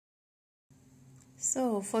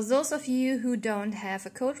So, for those of you who don't have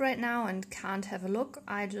a code right now and can't have a look,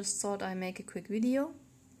 I just thought I'd make a quick video.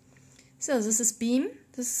 So, this is BeMe.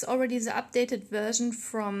 This is already the updated version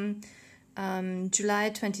from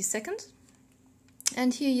July 22nd.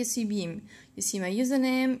 And here you see BeMe. You see my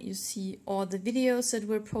username, you see all the videos that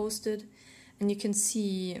were posted, and you can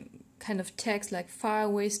see kind of text like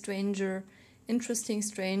faraway stranger, interesting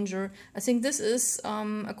stranger. I think this is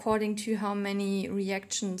according to how many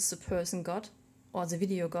reactions the person got or the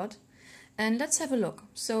video got. And let's have a look.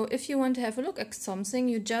 So if you want to have a look at something,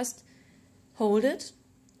 you just hold it,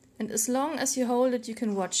 and as long as you hold it, you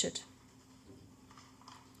can watch it.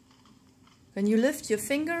 When you lift your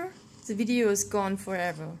finger, the video is gone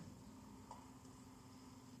forever.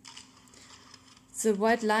 The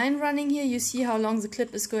white line running here, you see how long the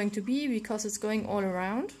clip is going to be because it's going all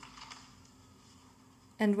around.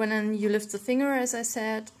 And when you lift the finger, as I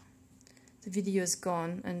said, the video is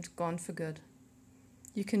gone and gone for good.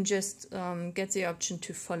 You can just get the option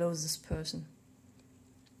to follow this person.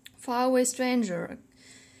 Faraway stranger,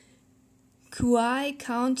 Kauai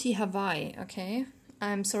County, Hawaii. Okay,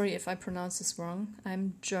 I'm sorry if I pronounce this wrong.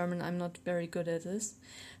 I'm German, I'm not very good at this.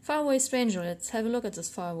 Faraway stranger, let's have a look at this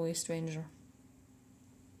faraway stranger.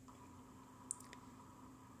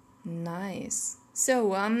 Nice.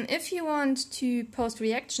 So, if you want to post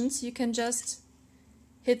reactions, you can just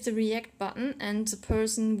hit the react button and the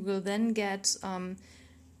person will then get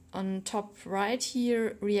on top right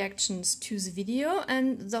here reactions to the video,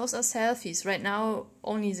 and those are selfies. Right now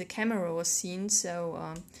only the camera was seen,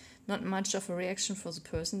 so not much of a reaction for the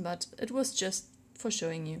person, but it was just for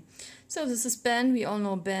showing you. So this is Ben, we all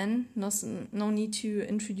know Ben, no need to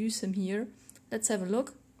introduce him here. Let's have a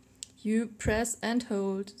look. You press and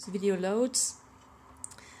hold, the video loads,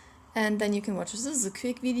 and then you can watch. This is a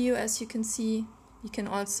quick video, as you can see. You can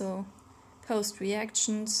also post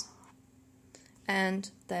reactions, and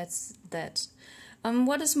that's that.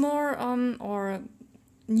 What is more or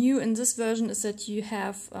new in this version is that you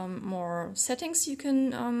have more settings you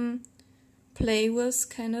can play with,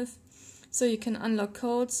 kind of. So you can unlock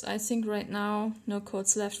codes. I think right now no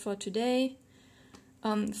codes left for today.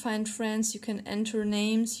 Find friends, you can enter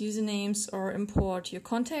names, usernames, or import your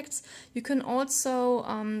contacts. You can also,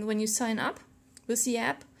 when you sign up with the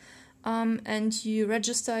app and you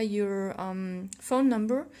register your phone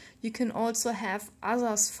number, you can also have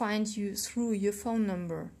others find you through your phone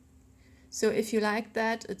number. So if you like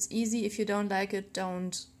that, it's easy. If you don't like it,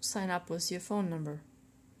 don't sign up with your phone number.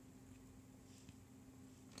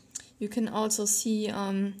 You can also see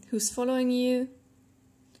who's following you.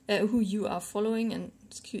 Who you are following, and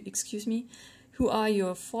excuse me, who are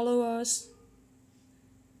your followers,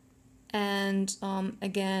 and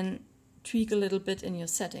again tweak a little bit in your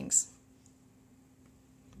settings,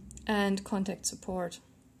 and contact support.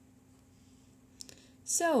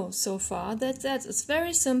 So far that's that. It's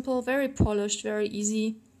very simple, very polished, very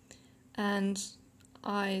easy, and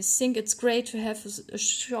I think it's great to have a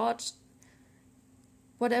short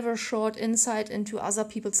insight into other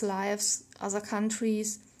people's lives, other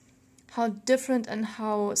countries, how different and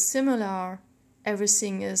how similar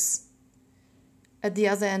everything is at the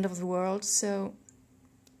other end of the world. So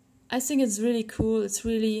I think it's really cool, it's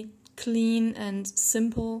really clean and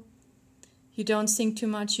simple. You don't think too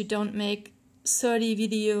much, you don't make 30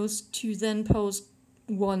 videos to then post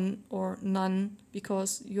one or none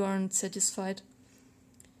because you aren't satisfied.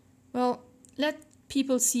 Well, let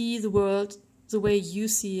people see the world the way you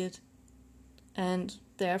see it, and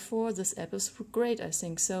therefore this app is great, I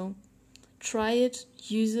think. So try it,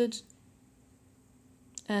 use it,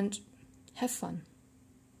 and have fun.